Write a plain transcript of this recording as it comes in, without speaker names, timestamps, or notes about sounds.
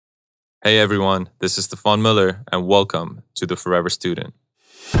Hey everyone, this is Stefan Miller and welcome to The Forever Student.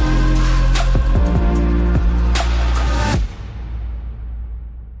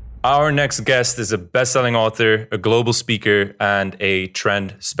 Our next guest is a best-selling author, a global speaker, and a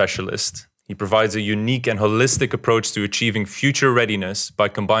trend specialist. He provides a unique and holistic approach to achieving future readiness by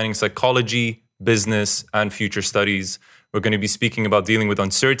combining psychology, business, and future studies. We're going to be speaking about dealing with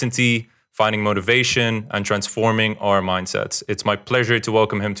uncertainty, finding motivation, and transforming our mindsets. It's my pleasure to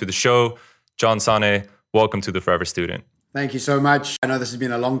welcome him to the show. John Sanei, welcome to The Forever Student. Thank you so much. I know this has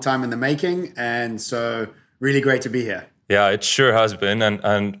been a long time in the making, and so really great to be here. Yeah, it sure has been,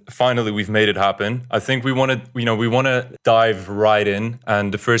 and finally we've made it happen. I think we want to dive right in,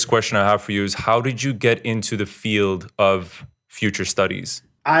 and the first question I have for you is, how did you get into the field of future studies?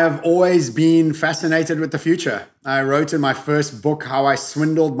 I have always been fascinated with the future. I wrote in my first book how I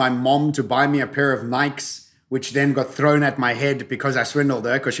swindled my mom to buy me a pair of Nikes, which then got thrown at my head because I swindled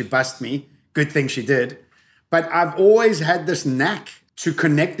her because she busted me. Good thing she did. But I've always had this knack to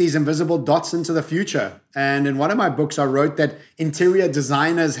connect these invisible dots into the future. And in one of my books, I wrote that interior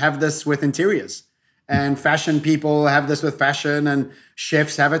designers have this with interiors, and fashion people have this with fashion, and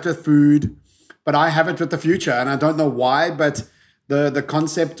chefs have it with food. But I have it with the future, and I don't know why, but the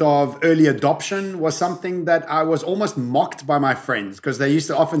concept of early adoption was something that I was almost mocked by my friends, because they used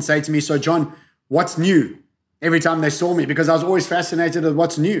to often say to me, "So John, what's new?" every time they saw me, because I was always fascinated with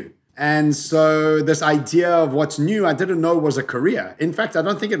what's new. And so this idea of what's new, I didn't know was a career. In fact, I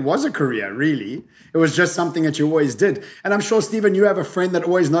don't think it was a career, really. It was just something that you always did. And I'm sure, Stephen, you have a friend that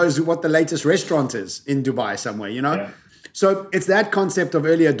always knows what the latest restaurant is in Dubai somewhere, you know? Yeah. So it's that concept of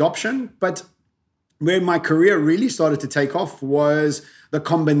early adoption. But where my career really started to take off was the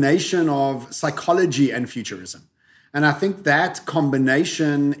combination of psychology and futurism. And I think that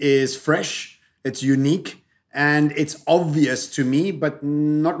combination is fresh, it's unique, and it's obvious to me, but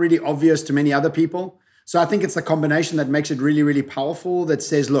not really obvious to many other people. So I think it's the combination that makes it really, really powerful, that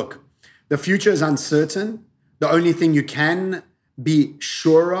says, look, the future is uncertain. The only thing you can be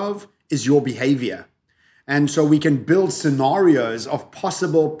sure of is your behavior. And so we can build scenarios of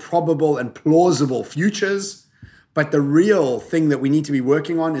possible, probable, and plausible futures. But the real thing that we need to be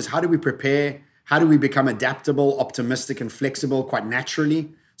working on is, how do we prepare? How do we become adaptable, optimistic, and flexible quite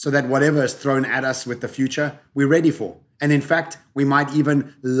naturally, so that whatever is thrown at us with the future, we're ready for. And in fact, we might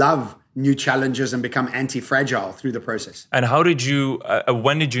even love new challenges and become anti-fragile through the process. And how did you,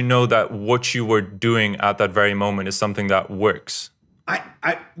 when did you know that what you were doing at that very moment is something that works?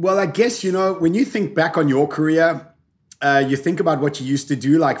 Well, I guess, when you think back on your career, you think about what you used to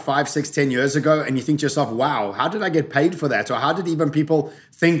do like 5, 6, 10 years ago, and you think to yourself, wow, how did I get paid for that? Or how did even people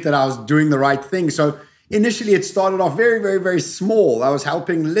think that I was doing the right thing? So initially, it started off very, very, very small. I was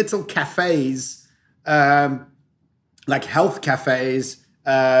helping little cafes, like health cafes,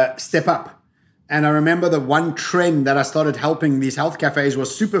 step up. And I remember the one trend that I started helping these health cafes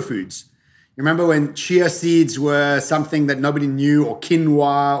was superfoods. You remember when chia seeds were something that nobody knew, or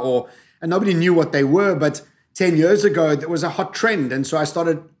quinoa, and nobody knew what they were. But 10 years ago, there was a hot trend. And so I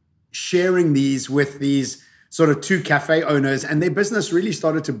started sharing these with these sort of 2 cafe owners, and their business really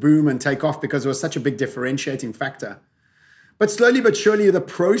started to boom and take off because it was such a big differentiating factor. But slowly but surely, the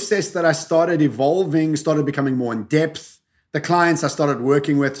process that I started evolving started becoming more in depth. The clients I started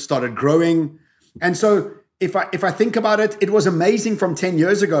working with started growing. And so if I think about it, it was amazing from 10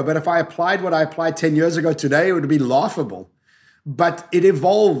 years ago, but if I applied what I applied 10 years ago today, it would be laughable. But it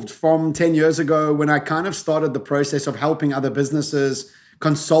evolved from 10 years ago when I kind of started the process of helping other businesses,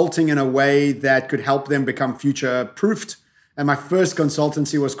 consulting in a way that could help them become future-proofed. And my first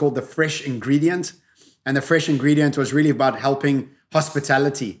consultancy was called The Fresh Ingredient. And The Fresh Ingredient was really about helping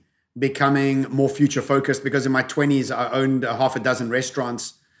hospitality becoming more future-focused, because in my 20s, I owned a half a dozen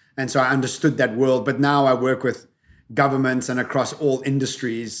restaurants. And so I understood that world. But now I work with governments and across all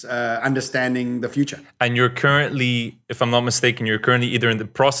industries, understanding the future. And you're currently, if I'm not mistaken, you're currently either in the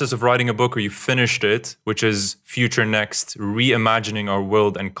process of writing a book or you finished it, which is Future Next, Reimagining Our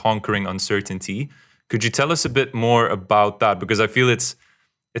World and Conquering Uncertainty. Could you tell us a bit more about that? Because I feel it's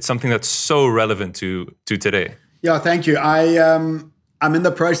something that's so relevant to today. Yeah, thank you. I'm in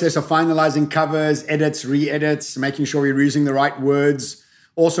the process of finalizing covers, edits, re-edits, making sure we're using the right words.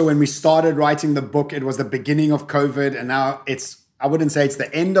 Also, when we started writing the book, it was the beginning of COVID, and now I wouldn't say it's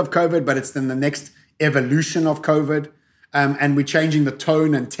the end of COVID, but it's then the next evolution of COVID. And we're changing the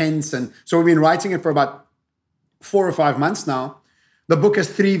tone and tense. And so we've been writing it for about 4 or 5 months now. The book has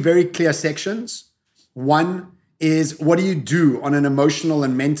 3 very clear sections. One is, what do you do on an emotional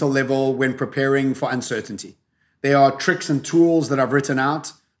and mental level when preparing for uncertainty? There are tricks and tools that I've written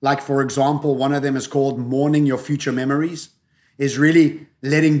out. Like, for example, one of them is called Mourning Your Future Memories. is really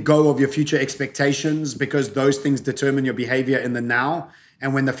letting go of your future expectations, because those things determine your behavior in the now.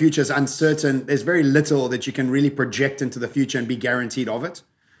 And when the future is uncertain, there's very little that you can really project into the future and be guaranteed of it.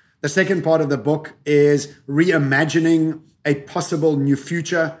 The second part of the book is reimagining a possible new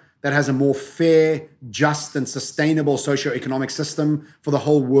future that has a more fair, just, and sustainable socioeconomic system for the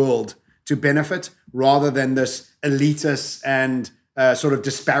whole world to benefit, rather than this elitist and sort of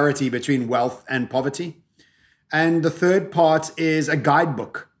disparity between wealth and poverty. And the third part is a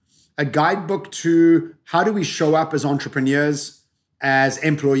guidebook to how do we show up as entrepreneurs, as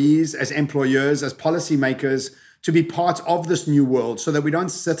employees, as employers, as policymakers, to be part of this new world, so that we don't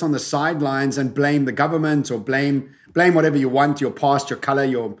sit on the sidelines and blame the government or blame whatever you want, your past, your color,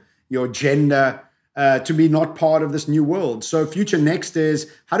 your gender, to be not part of this new world. So Future Next is,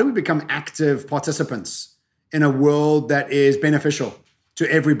 how do we become active participants in a world that is beneficial to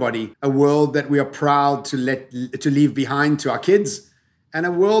everybody, a world that we are proud to leave behind to our kids, and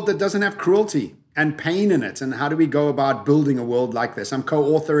a world that doesn't have cruelty and pain in it? And how do we go about building a world like this? I'm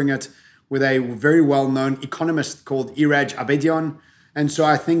co-authoring it with a very well-known economist called E010. And so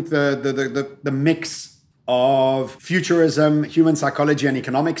I think the mix of futurism, human psychology, and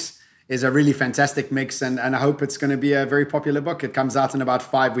economics is a really fantastic mix. And I hope it's going to be a very popular book. It comes out in about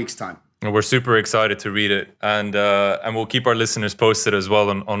 5 weeks' time. We're super excited to read it, and we'll keep our listeners posted as well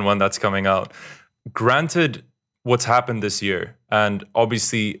on when that's coming out. Granted, what's happened this year, and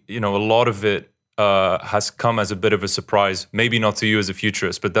obviously, a lot of it has come as a bit of a surprise, maybe not to you as a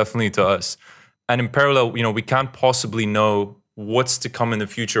futurist, but definitely to us. And in parallel, we can't possibly know what's to come in the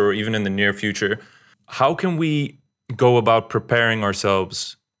future or even in the near future. How can we go about preparing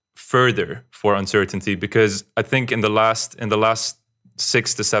ourselves further for uncertainty? Because I think in the last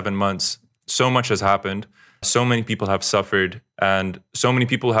 6 to 7 months, so much has happened. So many people have suffered, and so many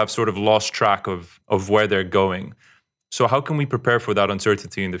people have sort of lost track of where they're going. So how can we prepare for that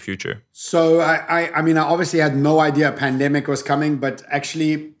uncertainty in the future? So I mean, I obviously had no idea a pandemic was coming, but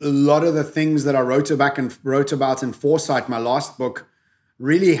actually a lot of the things that I wrote about in Foresight, my last book,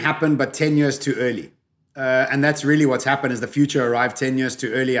 really happened, but 10 years too early. And that's really what's happened, is the future arrived 10 years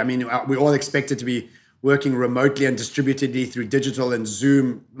too early. I mean, we all expected to be working remotely and distributedly through digital and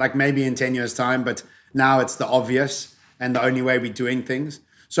Zoom, like maybe in 10 years' time, but now it's the obvious and the only way we're doing things.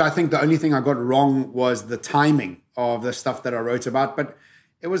 So I think the only thing I got wrong was the timing of the stuff that I wrote about. But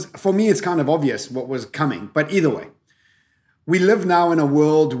it was, for me, it's kind of obvious what was coming. But either way, we live now in a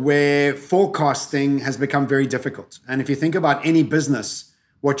world where forecasting has become very difficult. And if you think about any business,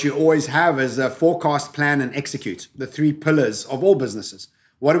 what you always have is a forecast, plan, and execute, the three pillars of all businesses.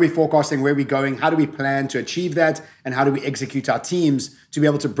 What are we forecasting? Where are we going? How do we plan to achieve that? And how do we execute our teams to be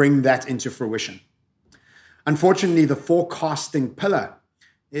able to bring that into fruition? Unfortunately, the forecasting pillar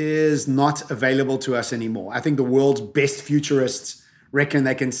is not available to us anymore. I think the world's best futurists reckon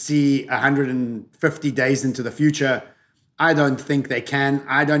they can see 150 days into the future. I don't think they can.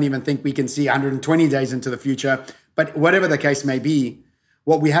 I don't even think we can see 120 days into the future. But whatever the case may be,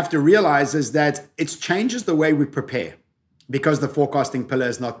 what we have to realize is that it changes the way we prepare, because the forecasting pillar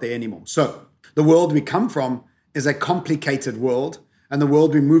is not there anymore. So the world we come from is a complicated world, and the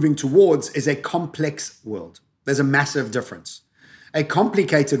world we're moving towards is a complex world. There's a massive difference. A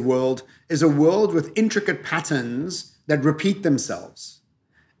complicated world is a world with intricate patterns that repeat themselves.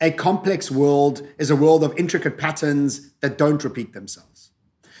 A complex world is a world of intricate patterns that don't repeat themselves.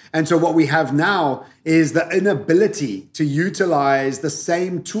 And so what we have now is the inability to utilize the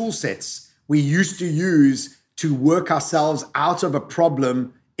same tool sets we used to use to work ourselves out of a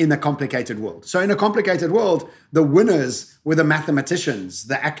problem in a complicated world. So in a complicated world, the winners were the mathematicians,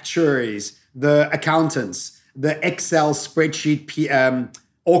 the actuaries, the accountants, the Excel spreadsheet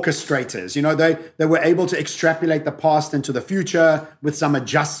orchestrators. They were able to extrapolate the past into the future with some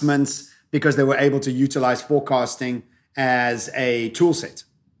adjustments, because they were able to utilize forecasting as a tool set.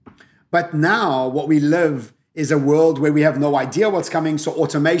 But now what we live is a world where we have no idea what's coming. So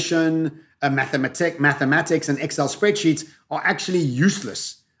automation, mathematics, and Excel spreadsheets are actually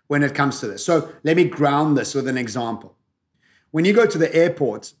useless when it comes to this. So let me ground this with an example. When you go to the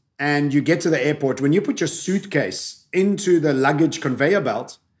airport and you get to the airport, when you put your suitcase into the luggage conveyor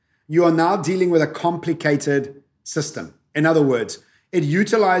belt, you are now dealing with a complicated system. In other words, it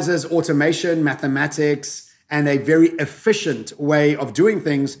utilizes automation, mathematics, and a very efficient way of doing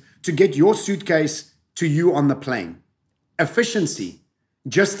things to get your suitcase to you on the plane. Efficiency,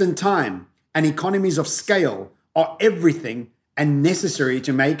 just in time, and economies of scale are everything and necessary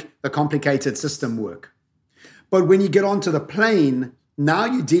to make the complicated system work. But when you get onto the plane, now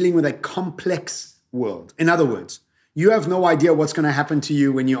you're dealing with a complex world. In other words, you have no idea what's going to happen to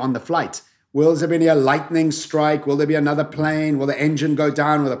you when you're on the flight. Will there be a lightning strike? Will there be another plane? Will the engine go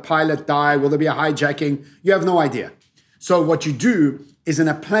down? Will the pilot die? Will there be a hijacking? You have no idea. So what you do is in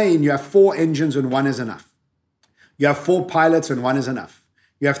a plane, you have 4 engines and 1 is enough. You have 4 pilots and 1 is enough.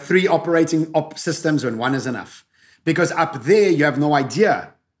 You have 3 operating systems and 1 is enough. Because up there, you have no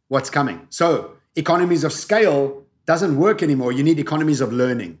idea what's coming. So economies of scale doesn't work anymore. You need economies of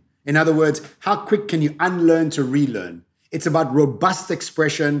learning. In other words, how quick can you unlearn to relearn? It's about robust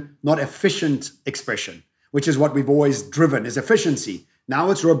expression, not efficient expression, which is what we've always driven, is efficiency.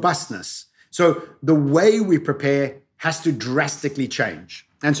 Now it's robustness. So the way we prepare has to drastically change.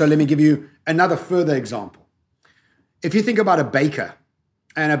 And so let me give you another further example. If you think about a baker,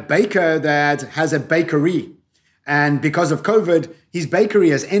 and a baker that has a bakery, and because of COVID, his bakery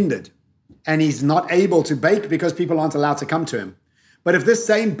has ended, and he's not able to bake because people aren't allowed to come to him. But if this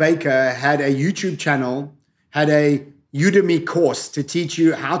same baker had a YouTube channel, had a Udemy course to teach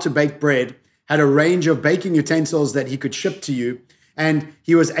you how to bake bread, had a range of baking utensils that he could ship to you, and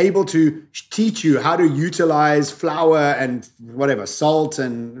he was able to teach you how to utilize flour and whatever, salt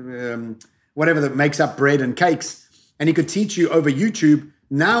and whatever that makes up bread and cakes, and he could teach you over YouTube.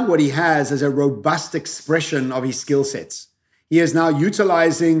 Now what he has is a robust expression of his skill sets. He is now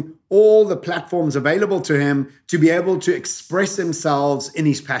utilizing all the platforms available to him to be able to express himself in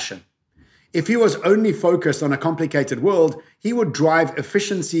his passion. If he was only focused on a complicated world, he would drive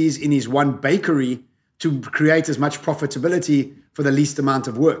efficiencies in his one bakery to create as much profitability for the least amount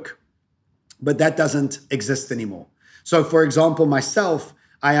of work. But that doesn't exist anymore. So for example, myself,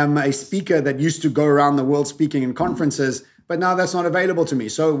 I am a speaker that used to go around the world speaking in conferences, but now that's not available to me.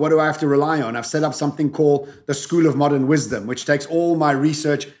 So what do I have to rely on? I've set up something called the School of Modern Wisdom, which takes all my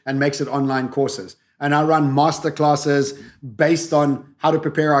research and makes it online courses. And I run masterclasses based on how to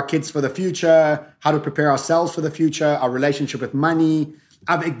prepare our kids for the future, how to prepare ourselves for the future, our relationship with money.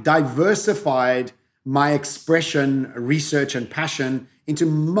 I've diversified my expression, research, and passion into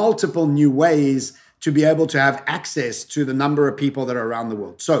multiple new ways to be able to have access to the number of people that are around the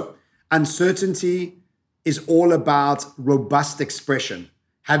world. So uncertainty is all about robust expression,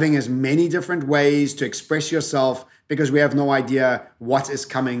 having as many different ways to express yourself because we have no idea what is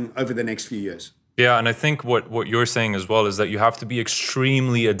coming over the next few years. Yeah, and I think what you're saying as well is that you have to be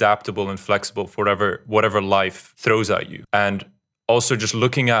extremely adaptable and flexible for whatever life throws at you. And also just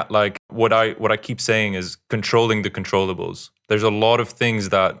looking at like what I keep saying is controlling the controllables. There's a lot of things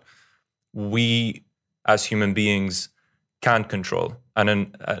that we as human beings can't control.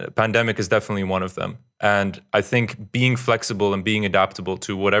 And a pandemic is definitely one of them. And I think being flexible and being adaptable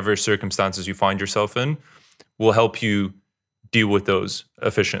to whatever circumstances you find yourself in will help you deal with those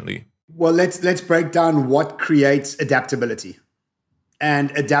efficiently. Well, let's break down what creates adaptability. And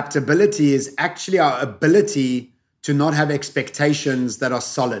adaptability is actually our ability to not have expectations that are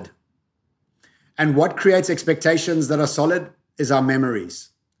solid. And what creates expectations that are solid is our memories.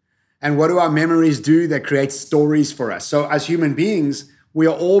 And what do our memories do? They create stories for us. So as human beings, we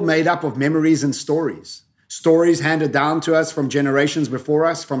are all made up of memories and stories. Stories handed down to us from generations before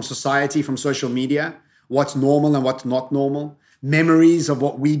us, from society, from social media, what's normal and what's not normal. Memories of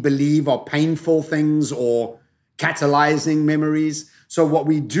what we believe are painful things or catalyzing memories. So what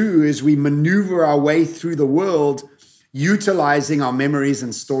we do is we maneuver our way through the world utilizing our memories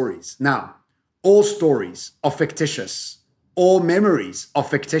and stories. Now, all stories are fictitious. All memories are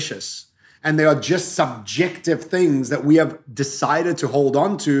fictitious. And they are just subjective things that we have decided to hold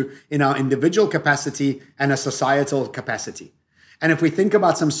on to in our individual capacity and a societal capacity. And if we think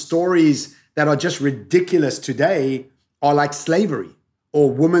about some stories that are just ridiculous today, are like slavery,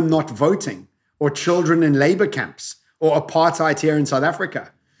 or women not voting, or children in labor camps, or apartheid here in South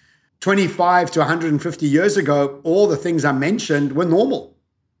Africa. 25 to 150 years ago, all the things I mentioned were normal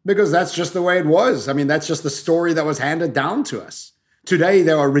because that's just the way it was. I mean, that's just the story that was handed down to us. Today,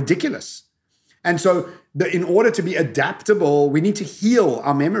 they are ridiculous. And so in order to be adaptable, we need to heal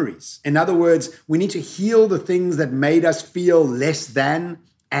our memories. In other words, we need to heal the things that made us feel less than,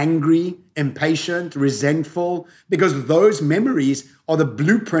 angry, impatient, resentful, because those memories are the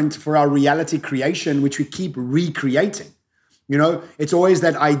blueprint for our reality creation, which we keep recreating. You know, it's always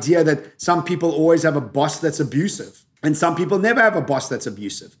that idea that some people always have a boss that's abusive, and some people never have a boss that's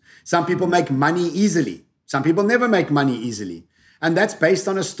abusive. Some people make money easily. Some people never make money easily. And that's based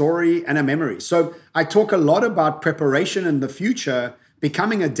on a story and a memory. So I talk a lot about preparation in the future.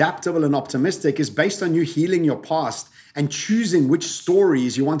 Becoming adaptable and optimistic is based on you healing your past and choosing which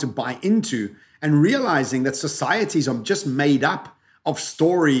stories you want to buy into and realizing that societies are just made up of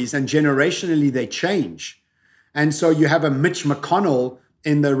stories and generationally they change. And so you have a Mitch McConnell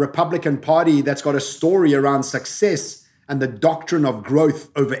in the Republican Party that's got a story around success and the doctrine of growth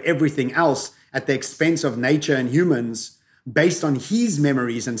over everything else at the expense of nature and humans based on his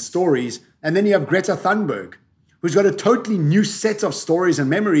memories and stories. And then you have Greta Thunberg, who's got a totally new set of stories and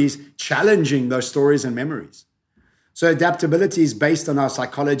memories challenging those stories and memories. So adaptability is based on our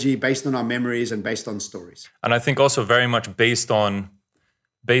psychology, based on our memories, and based on stories. And I think also very much based on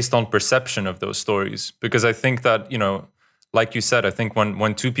perception of those stories. Because I think that, like you said, I think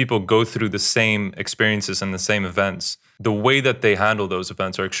when two people go through the same experiences and the same events, the way that they handle those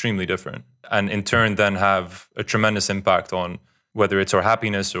events are extremely different. And in turn then have a tremendous impact on whether it's our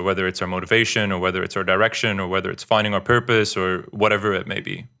happiness or whether it's our motivation or whether it's our direction or whether it's finding our purpose or whatever it may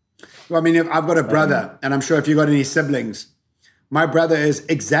be. Well, I mean, if I've got a brother, and I'm sure if you've got any siblings, my brother is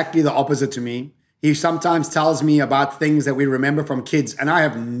exactly the opposite to me. He sometimes tells me about things that we remember from kids, and I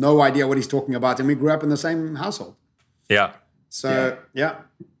have no idea what he's talking about. And we grew up in the same household. Yeah. So, yeah.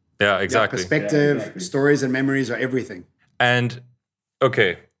 Yeah, exactly. Perspective, stories and memories are everything. And,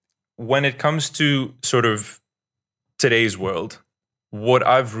 okay, when it comes to sort of today's world, what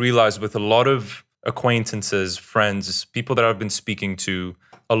I've realized with a lot of acquaintances, friends, people that I've been speaking to,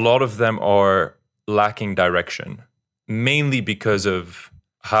 a lot of them are lacking direction, mainly because of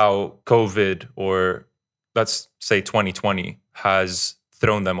how COVID, or let's say 2020, has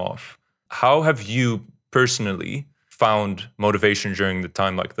thrown them off. How have you personally found motivation during the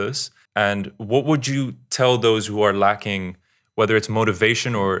time like this? And what would you tell those who are lacking, whether it's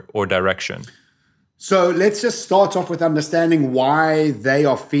motivation or direction? So let's just start off with understanding why they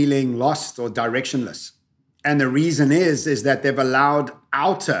are feeling lost or directionless. And the reason is that they've allowed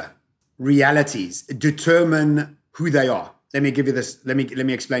outer realities determine who they are. Let me give you this. Let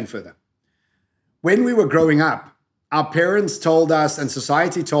me explain further. When we were growing up, our parents told us and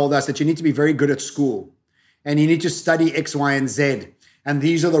society told us that you need to be very good at school and you need to study X, Y, and Z. And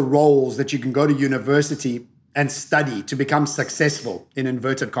these are the roles that you can go to university and study to become successful, in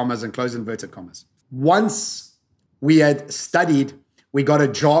inverted commas and close inverted commas. Once we had studied, we got a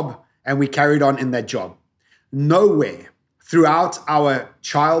job and we carried on in that job. Nowhere throughout our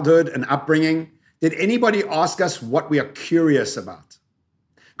childhood and upbringing did anybody ask us what we are curious about.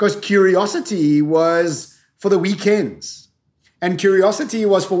 Because curiosity was for the weekends. And curiosity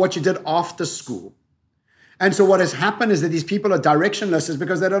was for what you did after school. And so what has happened is that these people are directionless is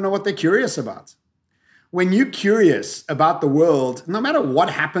because they don't know what they're curious about. When you're curious about the world, no matter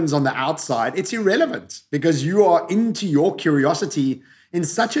what happens on the outside, it's irrelevant because you are into your curiosity in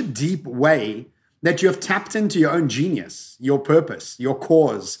such a deep way that you have tapped into your own genius, your purpose, your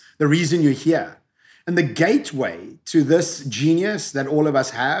cause, the reason you're here. And the gateway to this genius that all of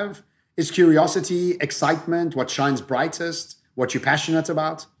us have is curiosity, excitement, what shines brightest, what you're passionate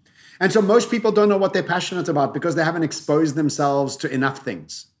about. And so most people don't know what they're passionate about because they haven't exposed themselves to enough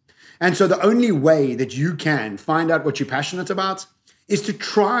things. And so the only way that you can find out what you're passionate about is to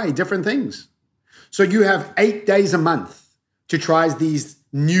try different things. So you have 8 days a month to try these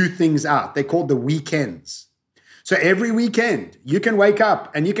new things out. They're called the weekends. So every weekend you can wake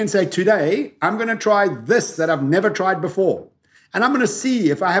up and you can say, today I'm going to try this that I've never tried before. And I'm going to see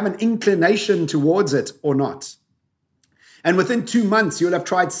if I have an inclination towards it or not. And within 2 months, you'll have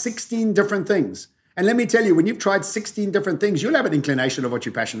tried 16 different things. And let me tell you, when you've tried 16 different things, you'll have an inclination of what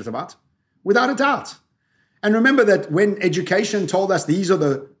you're passionate about, without a doubt. And remember that when education told us these are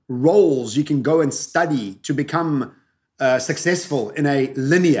the roles you can go and study to become successful in a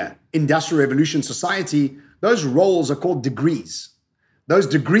linear industrial revolution society, those roles are called degrees. Those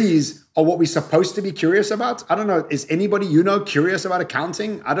degrees are what we're supposed to be curious about. I don't know, is anybody curious about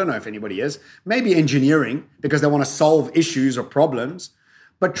accounting? I don't know if anybody is. Maybe engineering, because they want to solve issues or problems.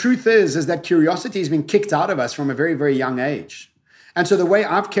 But truth is that curiosity has been kicked out of us from a very, very young age. And so the way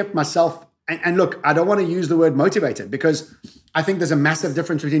I've kept myself, and look, I don't want to use the word motivated because I think there's a massive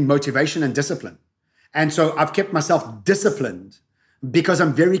difference between motivation and discipline. And so I've kept myself disciplined because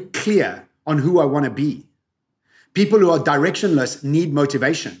I'm very clear on who I want to be. People who are directionless need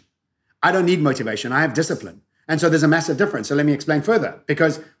motivation. I don't need motivation. I have discipline. And so there's a massive difference. So let me explain further.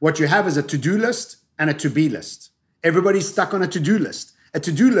 Because what you have is a to-do list and a to-be list. Everybody's stuck on a to-do list. A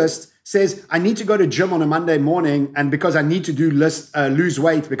to-do list says, I need to go to gym on a Monday morning, and because I need to lose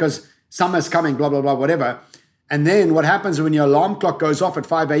weight because summer's coming, blah, blah, blah, whatever. And then what happens when your alarm clock goes off at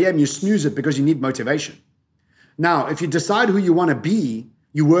 5 a.m., you snooze it because you need motivation. Now, if you decide who you want to be,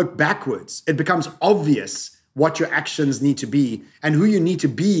 you work backwards. It becomes obvious what your actions need to be. And who you need to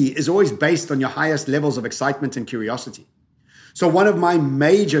be is always based on your highest levels of excitement and curiosity. So one of my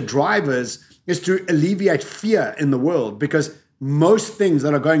major drivers is to alleviate fear in the world, because most things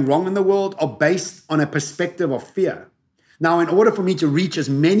that are going wrong in the world are based on a perspective of fear. Now, in order for me to reach as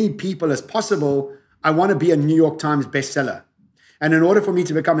many people as possible, I want to be a New York Times bestseller. And in order for me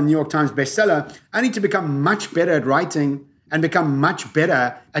to become a New York Times bestseller, I need to become much better at writing and become much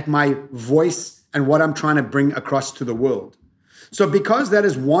better at my voice and what I'm trying to bring across to the world. So because that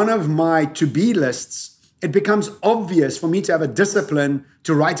is one of my to-be lists, it becomes obvious for me to have a discipline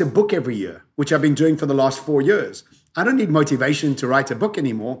to write a book every year, which I've been doing for the last 4 years. I don't need motivation to write a book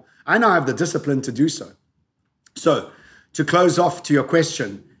anymore. I now have the discipline to do so. So to close off to your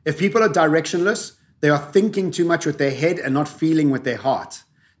question, if people are directionless, they are thinking too much with their head and not feeling with their heart.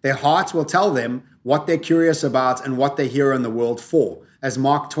 Their heart will tell them what they're curious about and what they're here in the world for. As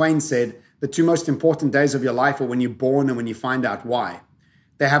Mark Twain said, the two most important days of your life are when you're born and when you find out why.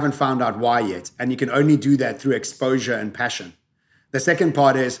 They haven't found out why yet, and you can only do that through exposure and passion. The second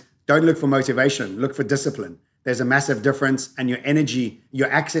part is don't look for motivation, look for discipline. There's a massive difference, and your energy,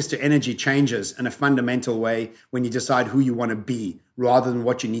 your access to energy changes in a fundamental way when you decide who you want to be rather than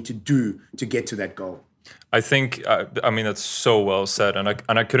what you need to do to get to that goal. I think, that's so well said. And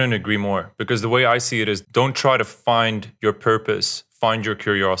I couldn't agree more, because the way I see it is don't try to find your purpose, find your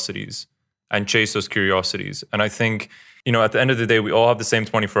curiosities and chase those curiosities. And I think, at the end of the day, we all have the same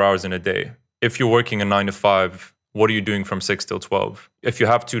 24 hours in a day. If you're working a 9 to 5, what are you doing from 6 till 12? If you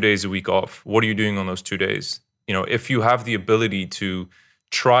have 2 days a week off, what are you doing on those 2 days? If you have the ability to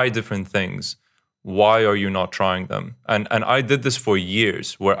try different things, why are you not trying them? And I did this for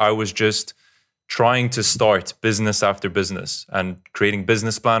years, where I was just trying to start business after business and creating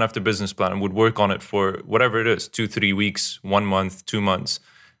business plan after business plan, and would work on it for whatever it is, 2-3 weeks, 1 month, 2 months,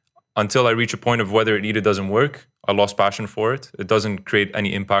 until I reach a point of whether it either doesn't work, I lost passion for it, it doesn't create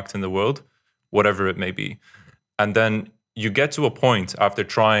any impact in the world, whatever it may be. And then you get to a point after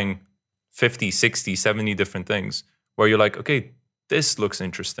trying 50, 60, 70 different things where you're like, okay, this looks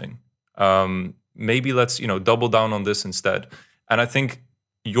interesting. Maybe let's, double down on this instead. And I think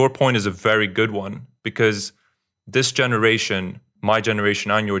your point is a very good one, because this generation, my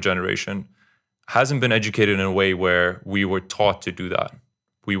generation and your generation, hasn't been educated in a way where we were taught to do that.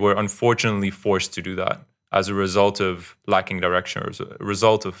 We were unfortunately forced to do that as a result of lacking direction or as a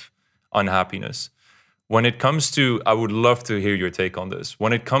result of unhappiness. When it comes to, I would love to hear your take on this.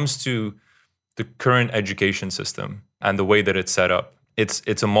 When it comes to the current education system and the way that it's set up,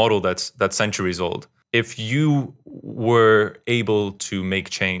 it's a model that's centuries old. If you were able to make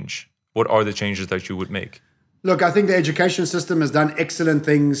change, what are the changes that you would make? Look, I think the education system has done excellent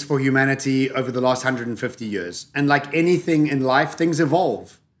things for humanity over the last 150 years. And like anything in life, things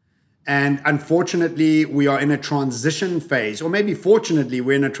evolve. And unfortunately, we are in a transition phase, or maybe fortunately,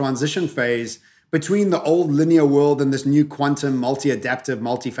 we're in a transition phase between the old linear world and this new quantum, multi-adaptive,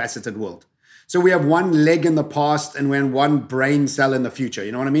 multifaceted world. So we have one leg in the past and we're in one brain cell in the future.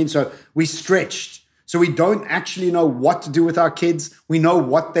 You know what I mean? So we stretched. So we don't actually know what to do with our kids. We know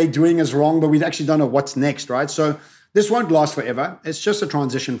what they're doing is wrong, but we actually don't know what's next, right? So this won't last forever. It's just a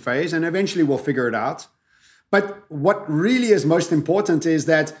transition phase, and eventually we'll figure it out. But what really is most important is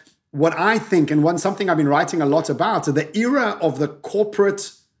that what I think, and something I've been writing a lot about, the era of the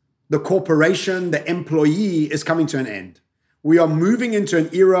corporation, the employee is coming to an end. We are moving into an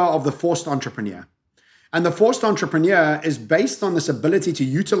era of the forced entrepreneur. And the forced entrepreneur is based on this ability to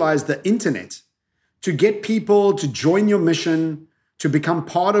utilize the internet to get people to join your mission, to become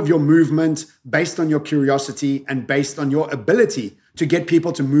part of your movement based on your curiosity and based on your ability to get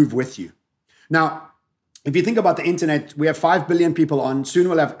people to move with you. Now, if you think about the internet, we have 5 billion people on. Soon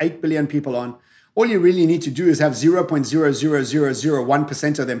we'll have 8 billion people on. All you really need to do is have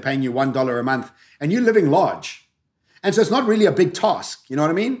 0.00001% of them paying you $1 a month, and you're living large. And so it's not really a big task. You know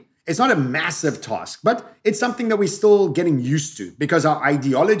what I mean? It's not a massive task, but it's something that we're still getting used to, because our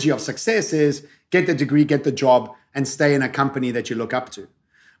ideology of success is get the degree, get the job, and stay in a company that you look up to.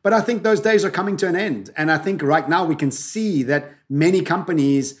 But I think those days are coming to an end. And I think right now we can see that many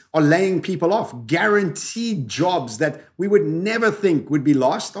companies are laying people off. Guaranteed jobs that we would never think would be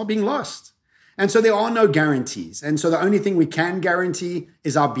lost are being lost. And so there are no guarantees. And so the only thing we can guarantee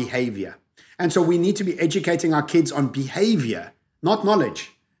is our behavior. And so we need to be educating our kids on behavior, not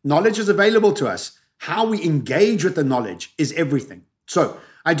knowledge. Knowledge is available to us. How we engage with the knowledge is everything. So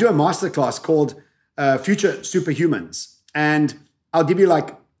I do a masterclass called Future Superhumans. And I'll give you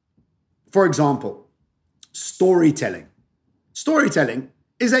for example, storytelling. Storytelling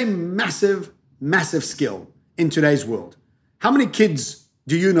is a massive, massive skill in today's world. How many kids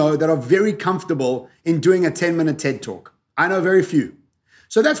do you know that are very comfortable in doing a 10-minute TED Talk? I know very few.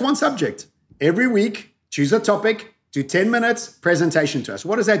 So that's one subject. Every week, choose a topic, do 10 minutes, presentation to us.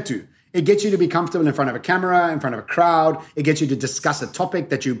 What does that do? It gets you to be comfortable in front of a camera, in front of a crowd. It gets you to discuss a topic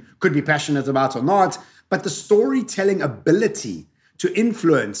that you could be passionate about or not. But the storytelling ability to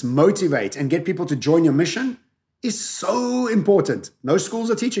influence, motivate, and get people to join your mission is so important. No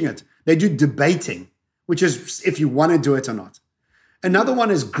schools are teaching it. They do debating, which is if you want to do it or not. Another one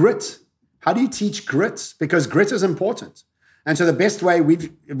is grit. How do you teach grit? Because grit is important. And so the best way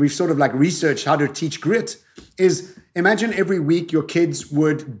we've sort of like researched how to teach grit is imagine every week your kids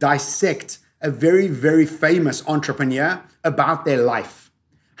would dissect a very, very famous entrepreneur about their life.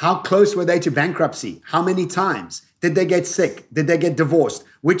 How close were they to bankruptcy? How many times? Did they get sick? Did they get divorced?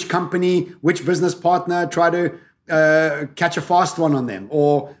 Which company, which business partner tried to catch a fast one on them?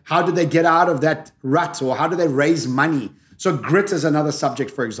 Or how did they get out of that rut? Or how do they raise money? So grit is another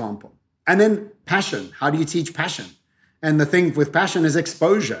subject, for example. And then passion. How do you teach passion? And the thing with passion is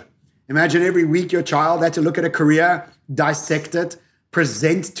exposure. Imagine every week your child had to look at a career, dissect it,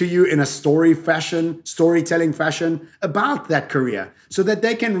 present to you in a storytelling fashion about that career so that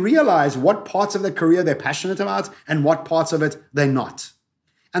they can realize what parts of the career they're passionate about and what parts of it they're not.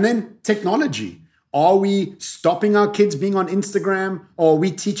 And then technology. Are we stopping our kids being on Instagram, or are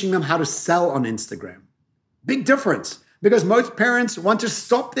we teaching them how to sell on Instagram? Big difference. Because most parents want to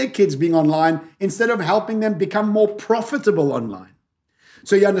stop their kids being online instead of helping them become more profitable online.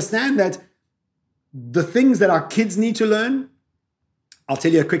 So you understand that the things that our kids need to learn, I'll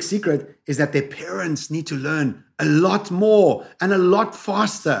tell you a quick secret, is that their parents need to learn a lot more and a lot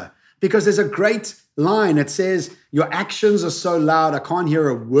faster. Because there's a great line that says, your actions are so loud, I can't hear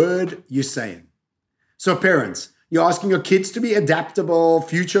a word you're saying. So parents, you're asking your kids to be adaptable,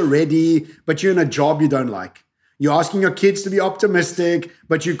 future ready, but you're in a job you don't like. You're asking your kids to be optimistic,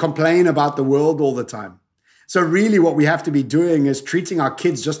 but you complain about the world all the time. So really what we have to be doing is treating our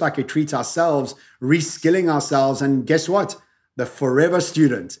kids just like we treat ourselves, reskilling ourselves. And guess what? The forever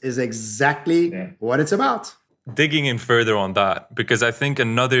student is exactly what it's about. Digging in further on that, because I think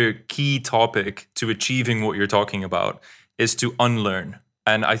another key topic to achieving what you're talking about is to unlearn.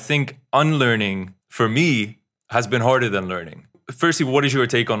 And I think unlearning, for me, has been harder than learning. Firstly, what is your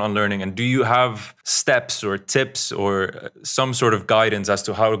take on unlearning? And do you have steps or tips or some sort of guidance as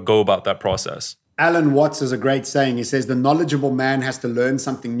to how to go about that process? Alan Watts has a great saying. He says, the knowledgeable man has to learn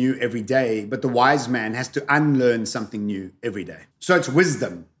something new every day, but the wise man has to unlearn something new every day. So it's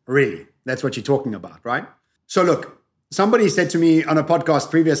wisdom, really. That's what you're talking about, right? So look, somebody said to me on a podcast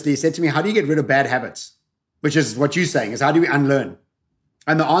previously, said to me, how do you get rid of bad habits? Which is what you're saying, is how do we unlearn?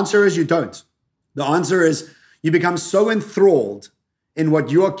 And the answer is you don't. The answer is you become so enthralled in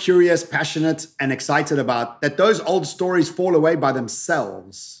what you are curious, passionate, and excited about that those old stories fall away by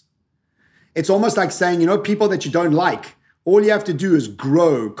themselves. It's almost like saying, people that you don't like, all you have to do is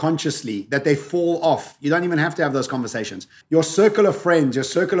grow consciously, that they fall off. You don't even have to have those conversations. Your circle of friends, your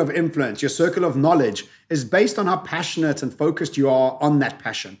circle of influence, your circle of knowledge is based on how passionate and focused you are on that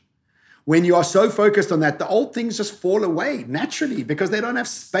passion. When you are so focused on that, the old things just fall away naturally because they don't have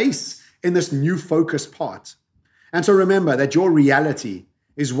space in this new focus part. And so remember that your reality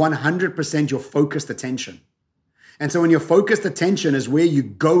is 100% your focused attention. And so when your focused attention is where you're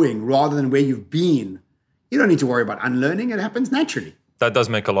going rather than where you've been, you don't need to worry about unlearning. It happens naturally. That does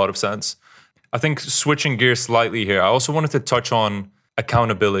make a lot of sense. I think switching gears slightly here, I also wanted to touch on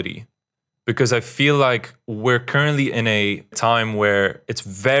accountability, because I feel like we're currently in a time where it's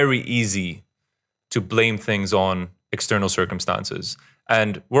very easy to blame things on external circumstances.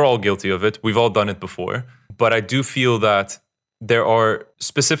 And we're all guilty of it. We've all done it before. But I do feel that there are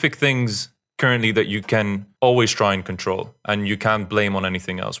specific things currently that you can always try and control, and you can't blame on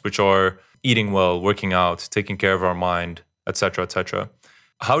anything else, which are eating well, working out, taking care of our mind, etc., etc.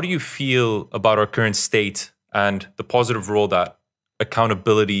 How do you feel about our current state and the positive role that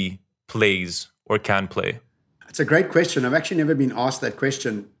accountability plays or can play? It's a great question. I've actually never been asked that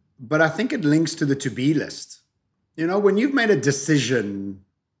question, but I think it links to the to-be list. When you've made a decision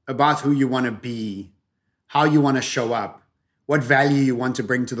about who you want to be, how you want to show up, what value you want to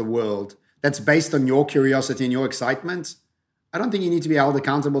bring to the world, that's based on your curiosity and your excitement, I don't think you need to be held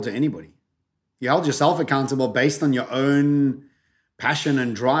accountable to anybody. You hold yourself accountable based on your own passion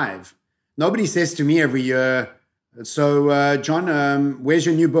and drive. Nobody says to me every year, so John, where's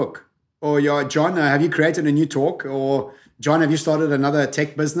your new book? Or John, have you created a new talk? Or John, have you started another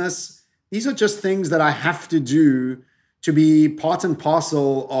tech business? These are just things that I have to do to be part and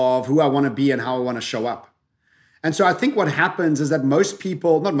parcel of who I want to be and how I want to show up. And so I think what happens is that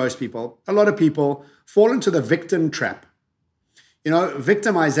a lot of people fall into the victim trap.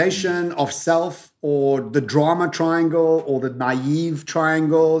 Victimization of self, or the drama triangle, or the naive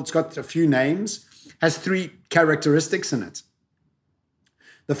triangle, it's got a few names, has 3 characteristics in it.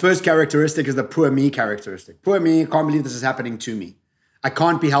 The first characteristic is the poor me characteristic. Poor me, can't believe this is happening to me. I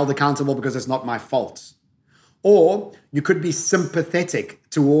can't be held accountable because it's not my fault. Or you could be sympathetic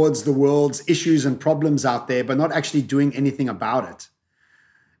towards the world's issues and problems out there, but not actually doing anything about it,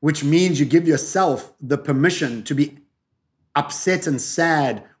 which means you give yourself the permission to be upset and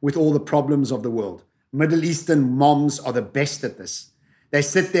sad with all the problems of the world. Middle Eastern moms are the best at this. They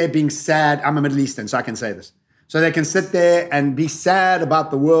sit there being sad. I'm a Middle Eastern, so I can say this. So they can sit there and be sad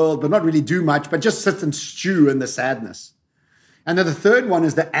about the world, but not really do much, but just sit and stew in the sadness. And then the third one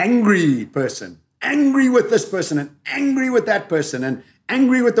is the angry person. Angry with this person and angry with that person and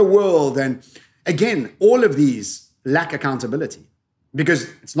angry with the world. And again, all of these lack accountability because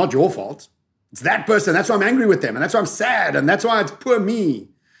it's not your fault. It's that person. That's why I'm angry with them. And that's why I'm sad. And that's why it's poor me.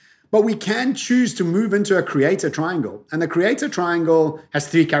 But we can choose to move into a creator triangle. And the creator triangle has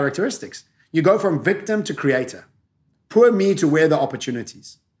 3 characteristics. You go from victim to creator. Poor me to where the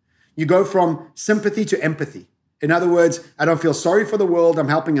opportunities. You go from sympathy to empathy. In other words, I don't feel sorry for the world. I'm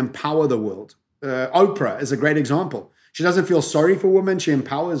helping empower the world. Oprah is a great example. She doesn't feel sorry for women. She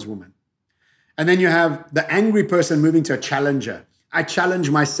empowers women. And then you have the angry person moving to a challenger. I challenge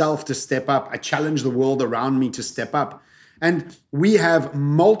myself to step up. I challenge the world around me to step up. And we have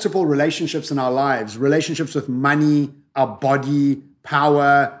multiple relationships in our lives, relationships with money, our body,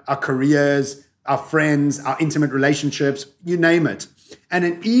 power, our careers, our friends, our intimate relationships, you name it. And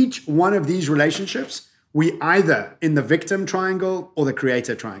in each one of these relationships, we either in the victim triangle or the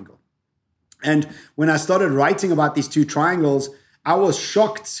creator triangle. And when I started writing about these 2 triangles, I was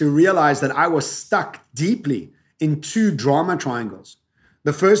shocked to realize that I was stuck deeply in 2 drama triangles.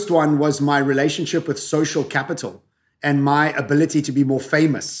 The first one was my relationship with social capital and my ability to be more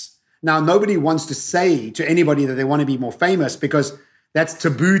famous. Now, nobody wants to say to anybody that they want to be more famous because that's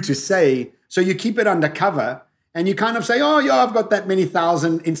taboo to say. So you keep it undercover and you kind of say, oh, yeah, I've got that many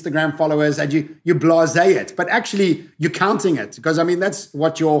thousand Instagram followers, and you blasé it. But actually, you're counting it because, I mean, that's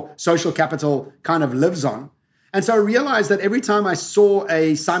what your social capital kind of lives on. And so I realized that every time I saw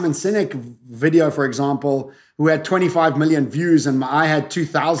a Simon Sinek video, for example, who had 25 million views and I had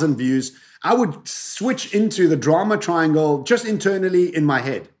 2,000 views, I would switch into the drama triangle just internally in my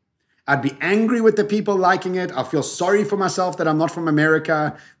head. I'd be angry with the people liking it. I'll feel sorry for myself that I'm not from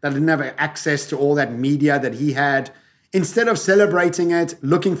America, that I didn't have access to all that media that he had. Instead of celebrating it,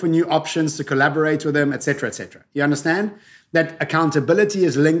 looking for new options to collaborate with them, etc., etc. You understand? That accountability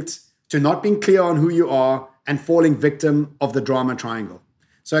is linked to not being clear on who you are and falling victim of the drama triangle.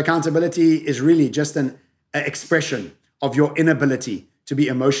 So accountability is really just an expression of your inability to be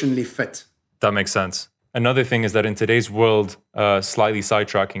emotionally fit. That makes sense. Another thing is that in today's world, slightly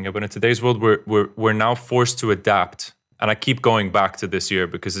sidetracking it, but in today's world, we're now forced to adapt. And I keep going back to this year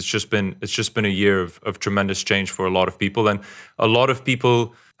because it's just been a year of tremendous change for a lot of people. And a lot of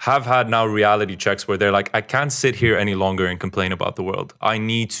people have had now reality checks where they're like, I can't sit here any longer and complain about the world. I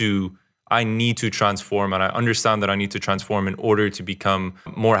need to transform, and I understand that I need to transform in order to become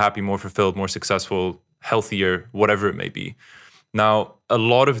more happy, more fulfilled, more successful, healthier, whatever it may be. Now, a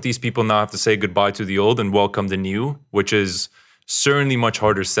lot of these people now have to say goodbye to the old and welcome the new, which is certainly much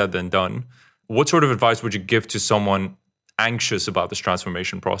harder said than done. What sort of advice would you give to someone anxious about this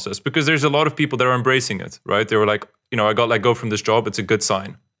transformation process? Because there's a lot of people that are embracing it, right? They were like, I got let go from this job. It's a good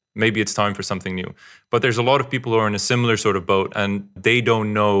sign. Maybe it's time for something new. But there's a lot of people who are in a similar sort of boat and they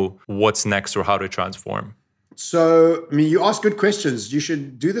don't know what's next or how to transform. So, I mean, you ask good questions. You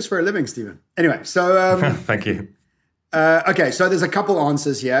should do this for a living, Stephen. Anyway, so... Thank you. Okay, so there's a couple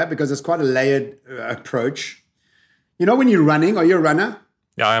answers here because it's quite a layered approach. When you're running, are you a runner?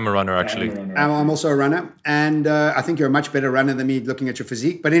 Yeah, I am a runner, actually. I'm also a runner. And I think you're a much better runner than me looking at your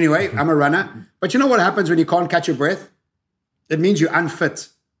physique. But anyway, I'm a runner. But you know what happens when you can't catch your breath? It means you're unfit.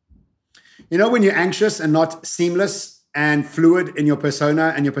 When you're anxious and not seamless and fluid in your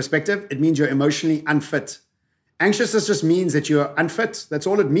persona and your perspective, it means you're emotionally unfit. Anxiousness just means that you're unfit. That's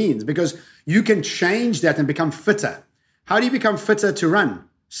all it means because you can change that and become fitter. How do you become fitter to run?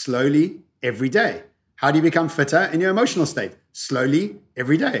 Slowly, every day. How do you become fitter in your emotional state? Slowly,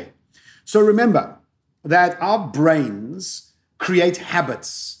 every day. So remember that our brains create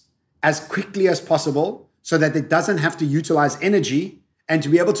habits as quickly as possible so that it doesn't have to utilize energy and to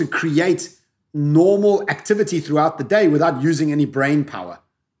be able to create normal activity throughout the day without using any brain power.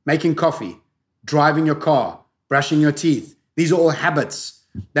 Making coffee, driving your car, brushing your teeth. These are all habits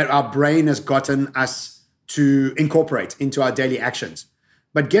that our brain has gotten us to incorporate into our daily actions.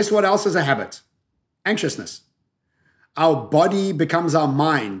 But guess what else is a habit? Anxiousness. Our body becomes our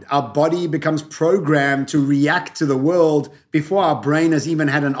mind. Our body becomes programmed to react to the world before our brain has even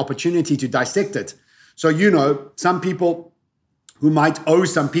had an opportunity to dissect it. So, some people who might owe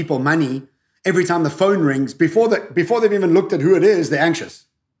some people money, every time the phone rings, before they've even looked at who it is, they're anxious.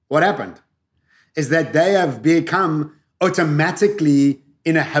 What happened? is that they have become automatically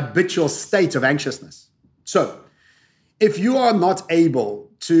in a habitual state of anxiousness. So if you are not able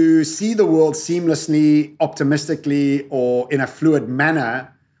to see the world seamlessly, optimistically, or in a fluid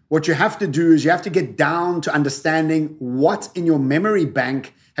manner, what you have to do is you have to get down to understanding what in your memory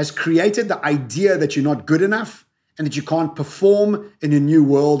bank has created the idea that you're not good enough and that you can't perform in a new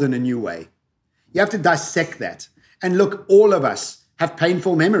world in a new way. You have to dissect that. And look, all of us have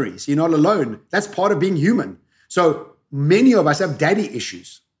painful memories. You're not alone. That's part of being human. So many of us have daddy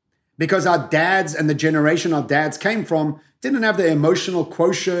issues because our dads and the generation our dads came from didn't have the emotional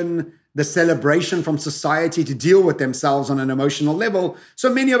quotient, the celebration from society to deal with themselves on an emotional level.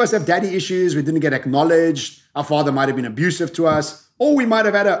 So many of us have daddy issues. We didn't get acknowledged. Our father might have been abusive to us, or we might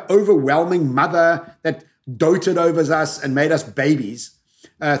have had an overwhelming mother that doted over us and made us babies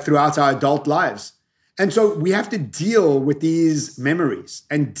throughout our adult lives. And so we have to deal with these memories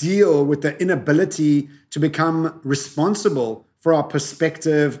and deal with the inability to become responsible for our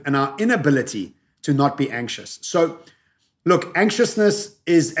perspective and our inability to not be anxious. So look, anxiousness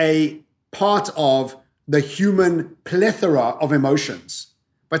is a part of the human plethora of emotions,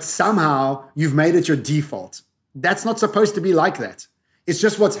 but somehow you've made it your default. That's not supposed to be like that. It's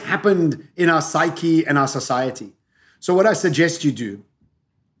just what's happened in our psyche and our society. So what I suggest you do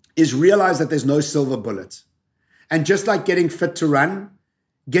is realize that there's no silver bullet. And just like getting fit to run,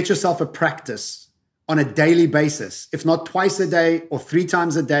 get yourself a practice on a daily basis, if not twice a day or 3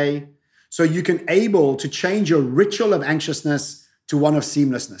 times a day, so you can able to change your ritual of anxiousness to one of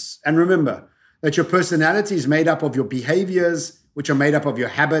seamlessness. And remember that your personality is made up of your behaviors, which are made up of your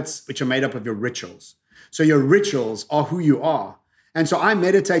habits, which are made up of your rituals. So your rituals are who you are. And so I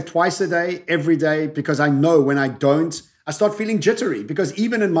meditate twice a day, every day, because I know when I don't, I start feeling jittery, because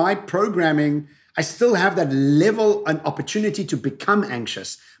even in my programming, I still have that level and opportunity to become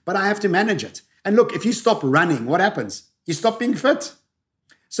anxious, but I have to manage it. And look, if you stop running, what happens? You stop being fit.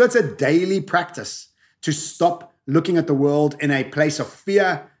 So it's a daily practice to stop looking at the world in a place of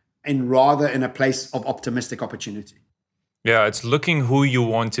fear and rather in a place of optimistic opportunity. Yeah, it's looking who you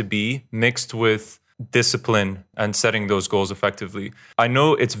want to be mixed with discipline and setting those goals effectively. I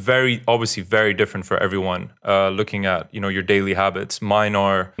know it's obviously very different for everyone. Looking at, your daily habits. Mine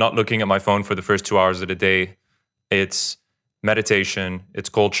are not looking at my phone for the first 2 hours of the day. It's meditation, it's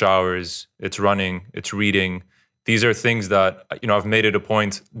cold showers, it's running, it's reading. These are things that, I've made it a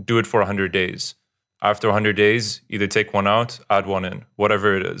point, do it for 100 days. After 100 days, either take one out, add one in,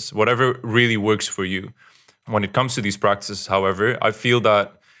 whatever it is, whatever really works for you. When it comes to these practices, however, I feel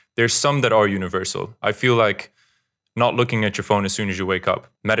that there's some that are universal. I feel like not looking at your phone as soon as you wake up,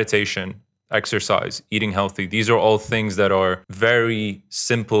 meditation, exercise, eating healthy. These are all things that are very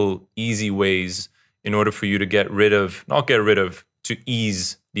simple, easy ways in order for you to to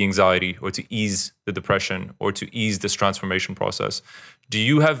ease the anxiety or to ease the depression or to ease this transformation process. Do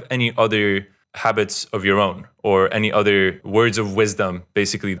you have any other habits of your own or any other words of wisdom,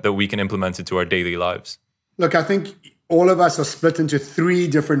 basically, that we can implement into our daily lives? Look, I think all of us are split into 3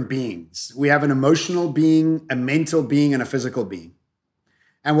 different beings. We have an emotional being, a mental being, and a physical being.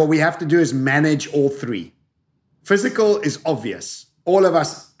 And what we have to do is manage all 3. Physical is obvious. All of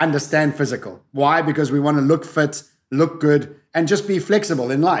us understand physical. Why? Because we want to look fit, look good, and just be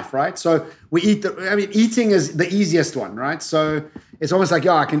flexible in life, right? So we eating is the easiest one, right? So it's almost like,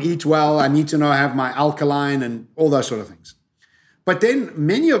 I can eat well. I need to know I have my alkaline and all those sort of things. But then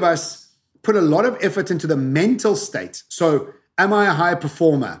many of us put a lot of effort into the mental state. So am I a high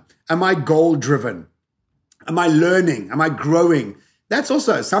performer? Am I goal driven? Am I learning? Am I growing? That's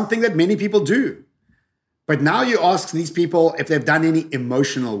also something that many people do. But now you ask these people if they've done any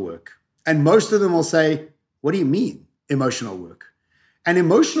emotional work. And most of them will say, what do you mean emotional work? And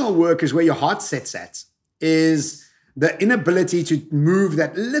emotional work is where your heart sets at, is the inability to move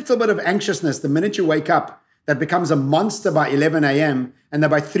that little bit of anxiousness the minute you wake up that becomes a monster by 11 a.m. and then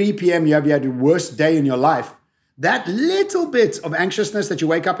by 3 p.m. you have had the worst day in your life. That little bit of anxiousness that you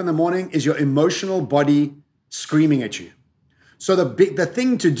wake up in the morning is your emotional body screaming at you. So the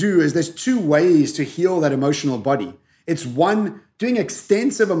thing to do is there's 2 ways to heal that emotional body. It's one, doing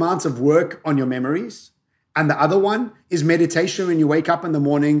extensive amounts of work on your memories. And the other one is meditation when you wake up in the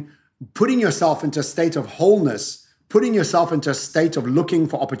morning, putting yourself into a state of wholeness, putting yourself into a state of looking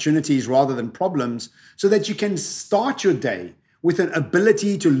for opportunities rather than problems, so that you can start your day with an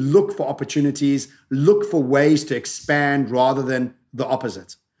ability to look for opportunities, look for ways to expand rather than the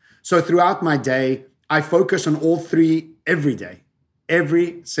opposite. So throughout my day, I focus on all 3 every day,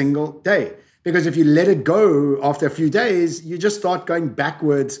 every single day. Because if you let it go after a few days, you just start going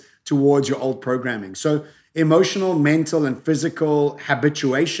backwards towards your old programming. So emotional, mental, and physical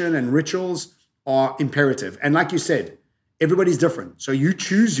habituation and rituals are imperative. And like you said, everybody's different. So you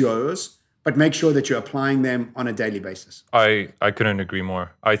choose yours, but make sure that you're applying them on a daily basis. I couldn't agree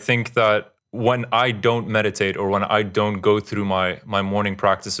more. I think that when I don't meditate or when I don't go through my morning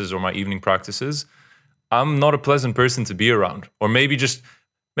practices or my evening practices, I'm not a pleasant person to be around. Or maybe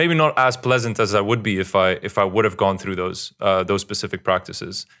not as pleasant as I would be if I would have gone through those specific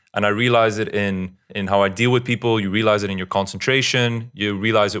practices. And I realize it in how I deal with people. You realize it in your concentration. You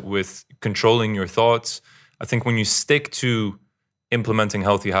realize it with controlling your thoughts. I think when you stick to implementing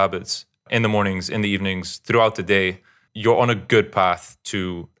healthy habits in the mornings, in the evenings, throughout the day, you're on a good path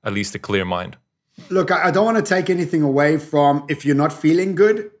to at least a clear mind. Look, I don't want to take anything away from if you're not feeling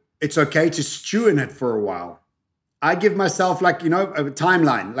good, it's okay to stew in it for a while. I give myself a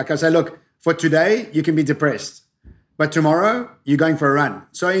timeline. Like I say, look, for today, you can be depressed. But tomorrow, you're going for a run.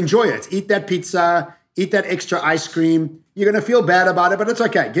 So enjoy it. Eat that pizza, eat that extra ice cream. You're going to feel bad about it, but it's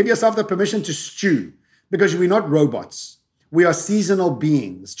okay. Give yourself the permission to stew because we're not robots. We are seasonal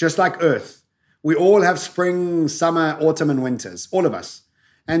beings, just like Earth. We all have spring, summer, autumn, and winters, all of us.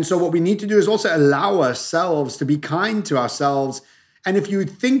 And so what we need to do is also allow ourselves to be kind to ourselves. And if you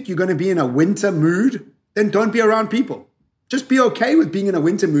think you're going to be in a winter mood, then don't be around people. Just be okay with being in a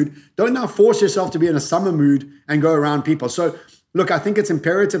winter mood. Don't now force yourself to be in a summer mood and go around people. So look, I think it's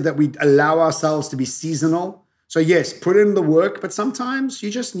imperative that we allow ourselves to be seasonal. So yes, put in the work, but sometimes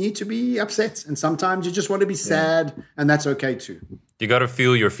you just need to be upset. And sometimes you just want to be sad, and that's okay too. You got to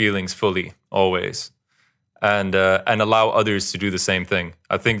feel your feelings fully, always, and allow others to do the same thing.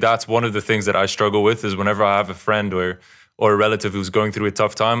 I think that's one of the things that I struggle with is whenever I have a friend or a relative who's going through a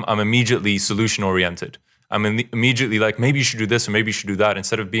tough time, I'm immediately solution-oriented. I'm immediately like, maybe you should do this or maybe you should do that.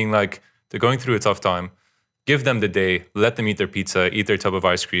 Instead of being like, they're going through a tough time, give them the day, let them eat their pizza, eat their tub of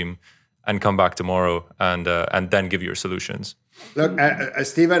ice cream, and come back tomorrow and then give your solutions. Look,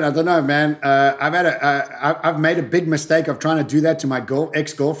 Stephen, I don't know, man. I've made a big mistake of trying to do that to my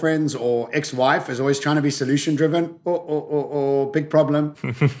ex-girlfriends or ex-wife, is always trying to be solution-driven. Big problem.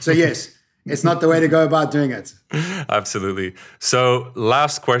 So yes, it's not the way to go about doing it. Absolutely. So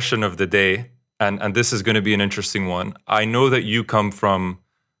last question of the day, and this is going to be an interesting one. I know that you come from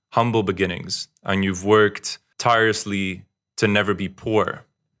humble beginnings and you've worked tirelessly to never be poor.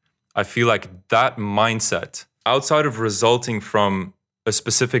 I feel like that mindset, outside of resulting from a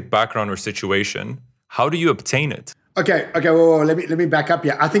specific background or situation, how do you obtain it? Okay. Well, let me back up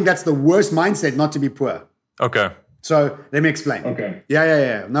here. I think that's the worst mindset, not to be poor. Okay. So let me explain. Okay.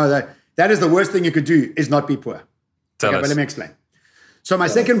 Yeah. No, that is the worst thing you could do, is not be poor. Tell us. But let me explain. So my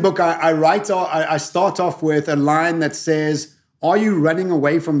second book, I start off with a line that says, are you running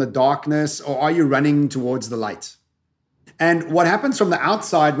away from the darkness or are you running towards the light? And what happens from the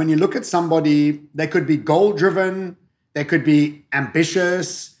outside, when you look at somebody, they could be goal-driven, they could be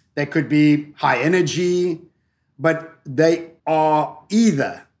ambitious, they could be high energy, but they are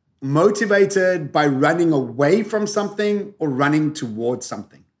either motivated by running away from something or running towards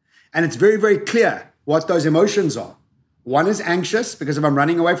something. And it's very, very clear what those emotions are. One is anxious, because if I'm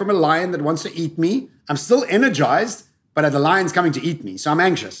running away from a lion that wants to eat me, I'm still energized, but the lion's coming to eat me. So I'm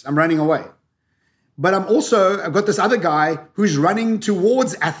anxious, I'm running away. But I've got this other guy who's running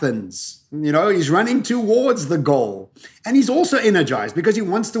towards Athens. He's running towards the goal. And he's also energized because he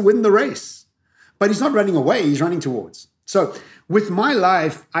wants to win the race. But he's not running away, he's running towards. So with my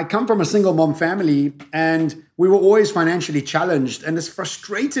life, I come from a single mom family and we were always financially challenged. And this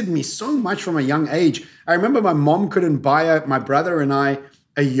frustrated me so much from a young age. I remember my mom couldn't buy my brother and I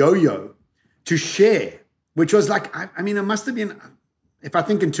a yo-yo to share, which was like, it must have been, if I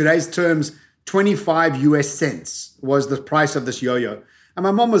think in today's terms, 25 US cents was the price of this yo-yo. And my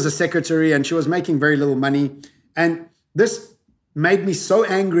mom was a secretary and she was making very little money. And this made me so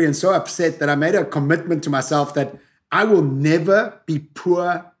angry and so upset that I made a commitment to myself that I will never be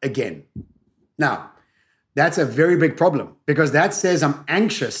poor again. Now, that's a very big problem because that says I'm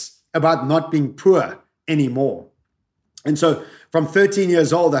anxious about not being poor anymore. And so from 13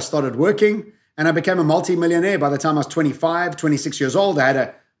 years old, I started working and I became a multi-millionaire. By the time I was 25, 26 years old, I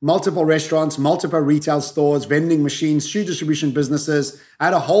had multiple restaurants, multiple retail stores, vending machines, shoe distribution businesses. I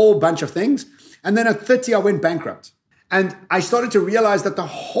had a whole bunch of things. And then at 30, I went bankrupt. And I started to realize that the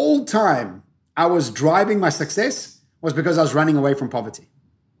whole time I was driving my success was because I was running away from poverty.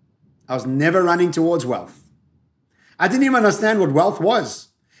 I was never running towards wealth. I didn't even understand what wealth was.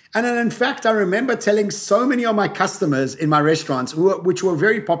 And then in fact, I remember telling so many of my customers in my restaurants, which were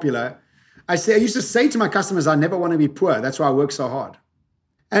very popular, I used to say to my customers, I never want to be poor. That's why I work so hard.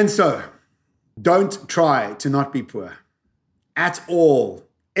 And so, don't try to not be poor at all,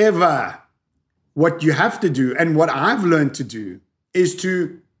 ever. What you have to do, and what I've learned to do, is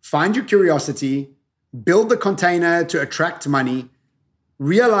to find your curiosity, build the container to attract money,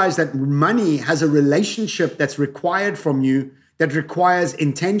 realize that money has a relationship that's required from you, that requires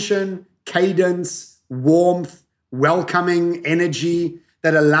intention, cadence, warmth, welcoming energy,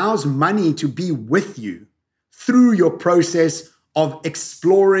 that allows money to be with you through your process of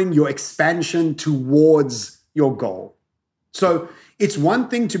exploring your expansion towards your goal. So it's one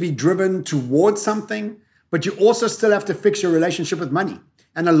thing to be driven towards something, but you also still have to fix your relationship with money.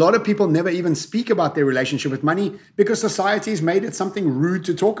 And a lot of people never even speak about their relationship with money because society's made it something rude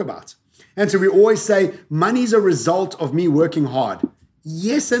to talk about. And so we always say, money's a result of me working hard.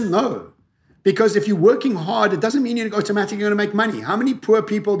 Yes and no. Because if you're working hard, it doesn't mean you're automatically going to make money. How many poor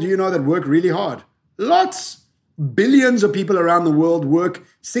people do you know that work really hard? Lots. Billions of people around the world work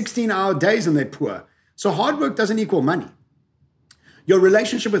 16-hour days and they're poor. So hard work doesn't equal money. Your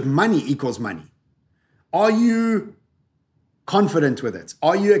relationship with money equals money. Are you confident with it?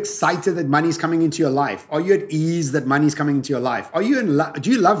 Are you excited that money's coming into your life? Are you at ease that money's coming into your life? Are you do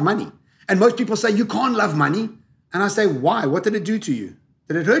you love money? And most people say, you can't love money. And I say, why? What did it do to you?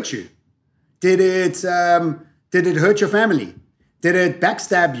 Did it hurt you? Did it hurt your family? Did it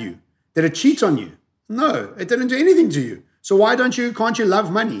backstab you? Did it cheat on you? No, it didn't do anything to you. So why can't you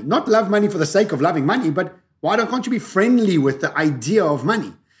love money? Not love money for the sake of loving money, but can't you be friendly with the idea of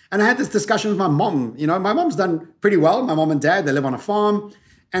money? And I had this discussion with my mom. You know, my mom's done pretty well. My mom and dad, they live on a farm.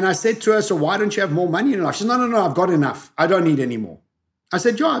 And I said to her, so why don't you have more money in your life? She said, no, I've got enough. I don't need any more. I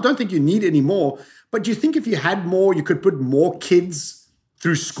said, I don't think you need any more. But do you think if you had more, you could put more kids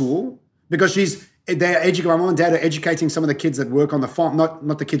through school? Because my mom and dad are educating some of the kids that work on the farm.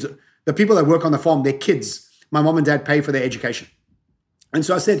 Not the kids, the people that work on the farm, their kids. My mom and dad pay for their education. And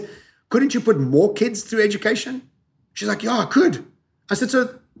so I said, couldn't you put more kids through education? She's like, yeah, I could. I said,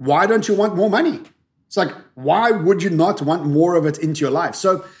 so why don't you want more money? It's like, why would you not want more of it into your life?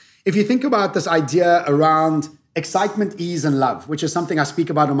 So if you think about this idea around excitement, ease, and love, which is something I speak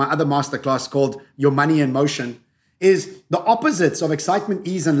about in my other masterclass called Your Money in Motion, is the opposites of excitement,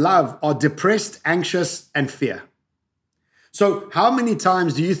 ease, and love are depressed, anxious, and fear. So how many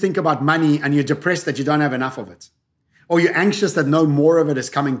times do you think about money and you're depressed that you don't have enough of it? Or you're anxious that no more of it is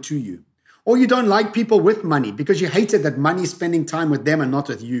coming to you? Or you don't like people with money because you hated that money is spending time with them and not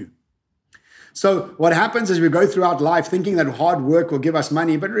with you. So what happens is we go throughout life thinking that hard work will give us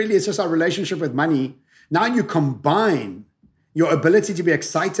money, but really it's just our relationship with money. Now you combine your ability to be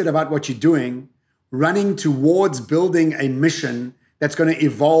excited about what you're doing, running towards building a mission that's going to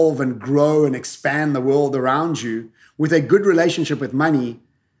evolve and grow and expand the world around you with a good relationship with money.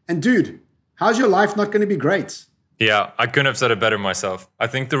 And dude, how's your life not going to be great? Yeah, I couldn't have said it better myself. I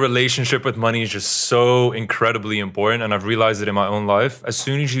think the relationship with money is just so incredibly important. And I've realized it in my own life. As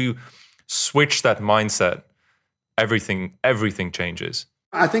soon as you switch that mindset, everything changes.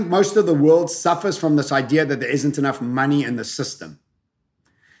 I think most of the world suffers from this idea that there isn't enough money in the system.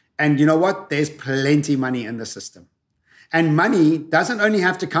 And you know what? There's plenty money in the system. And money doesn't only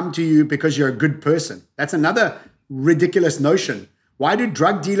have to come to you because you're a good person. That's another ridiculous notion. Why do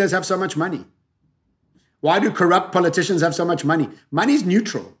drug dealers have so much money? Why do corrupt politicians have so much money? Money's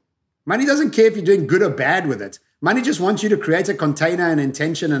neutral. Money doesn't care if you're doing good or bad with it. Money just wants you to create a container, an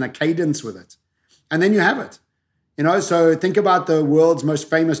intention, and a cadence with it. And then you have it. You know, so think about the world's most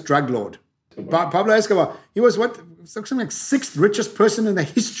famous drug lord. Pablo Escobar. He was something like sixth richest person in the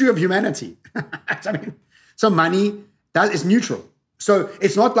history of humanity. I mean, so money is neutral. So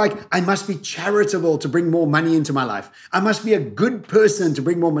it's not like I must be charitable to bring more money into my life. I must be a good person to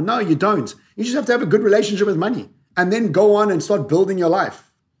bring more money. No, you don't. You just have to have a good relationship with money and then go on and start building your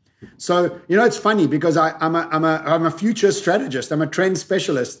life. So, you know, it's funny because I'm a future strategist. I'm a trend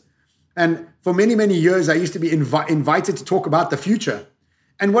specialist. And for many, many years, I used to be invited to talk about the future.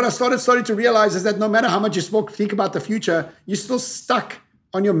 And what I started to realize is that no matter how much you think about the future, you're still stuck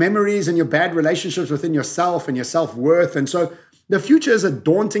on your memories and your bad relationships within yourself and your self-worth. And so the future is a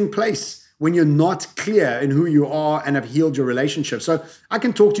daunting place when you're not clear in who you are and have healed your relationship. So I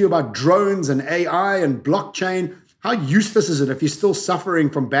can talk to you about drones and AI and blockchain. How useless is it if you're still suffering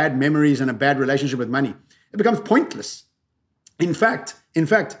from bad memories and a bad relationship with money? It becomes pointless. In fact,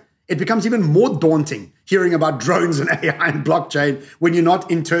 it becomes even more daunting hearing about drones and AI and blockchain when you're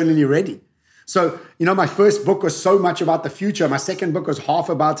not internally ready. So, you know, my first book was so much about the future. My second book was half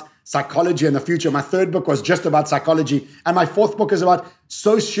about psychology and the future. My third book was just about psychology. And my fourth book is about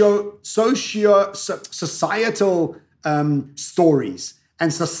societal stories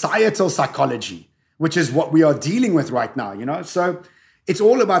and societal psychology, which is what we are dealing with right now, you know? So it's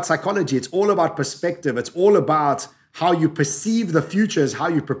all about psychology. It's all about perspective. It's all about how you perceive the future is how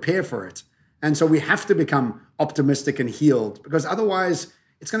you prepare for it. And so we have to become optimistic and healed because otherwise,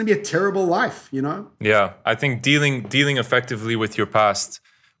 it's going to be a terrible life, you know? Yeah, I think dealing effectively with your past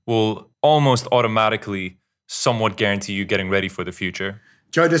will almost automatically somewhat guarantee you getting ready for the future.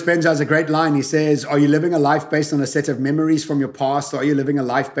 Joe Dispenza has a great line. He says, are you living a life based on a set of memories from your past, or are you living a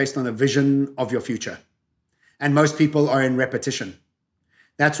life based on a vision of your future? And most people are in repetition.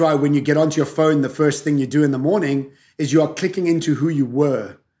 That's why when you get onto your phone, the first thing you do in the morning is you are clicking into who you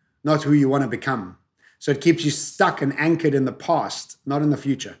were, not who you want to become. So it keeps you stuck and anchored in the past, not in the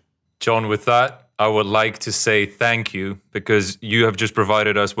future. John, with that, I would like to say thank you, because you have just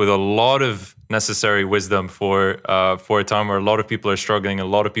provided us with a lot of necessary wisdom for a time where a lot of people are struggling, a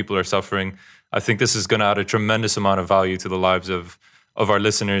lot of people are suffering. I think this is going to add a tremendous amount of value to the lives of our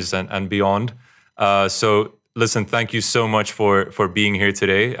listeners and beyond. So listen, thank you so much for being here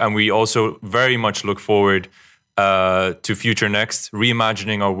today. And we also very much look forward to Future Next,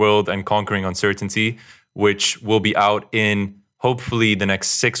 Reimagining Our World and Conquering Uncertainty, which will be out in hopefully the next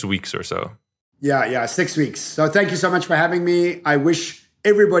 6 weeks or so. Yeah, 6 weeks. So thank you so much for having me. I wish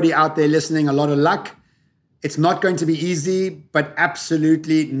everybody out there listening a lot of luck. It's not going to be easy, but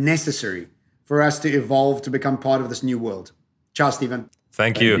absolutely necessary for us to evolve to become part of this new world. Ciao, Stephen.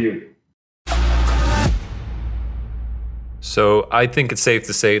 Thank you. So I think it's safe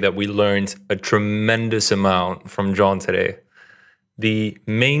to say that we learned a tremendous amount from John today. The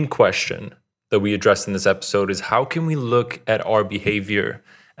main question that we addressed in this episode is, how can we look at our behavior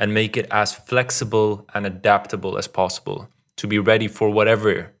and make it as flexible and adaptable as possible to be ready for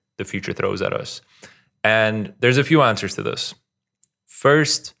whatever the future throws at us? And there's a few answers to this.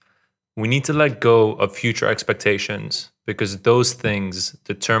 First, we need to let go of future expectations, because those things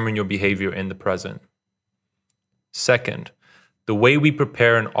determine your behavior in the present. Second, the way we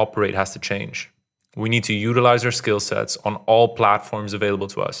prepare and operate has to change. We need to utilize our skill sets on all platforms available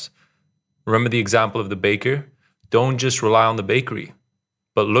to us. Remember the example of the baker? Don't just rely on the bakery,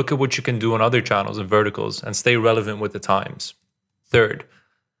 but look at what you can do on other channels and verticals and stay relevant with the times. Third,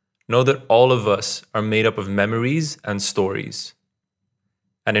 know that all of us are made up of memories and stories.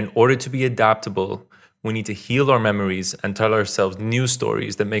 And in order to be adaptable, we need to heal our memories and tell ourselves new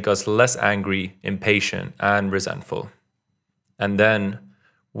stories that make us less angry, impatient, and resentful. And then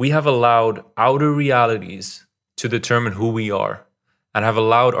we have allowed outer realities to determine who we are, and have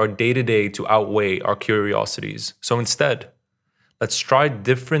allowed our day-to-day to outweigh our curiosities. So instead, let's try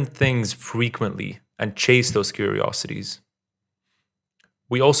different things frequently and chase those curiosities.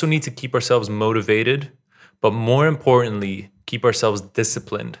 We also need to keep ourselves motivated, but more importantly, keep ourselves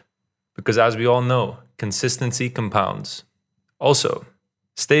disciplined. Because as we all know, consistency compounds. Also,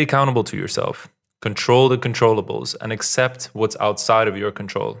 stay accountable to yourself, control the controllables, and accept what's outside of your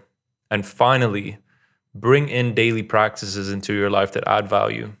control. And finally, bring in daily practices into your life that add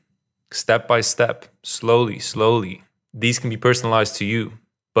value. Step by step, slowly. These can be personalized to you,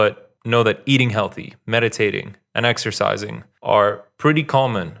 but know that eating healthy, meditating, and exercising are pretty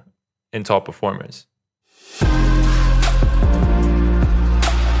common in top performers.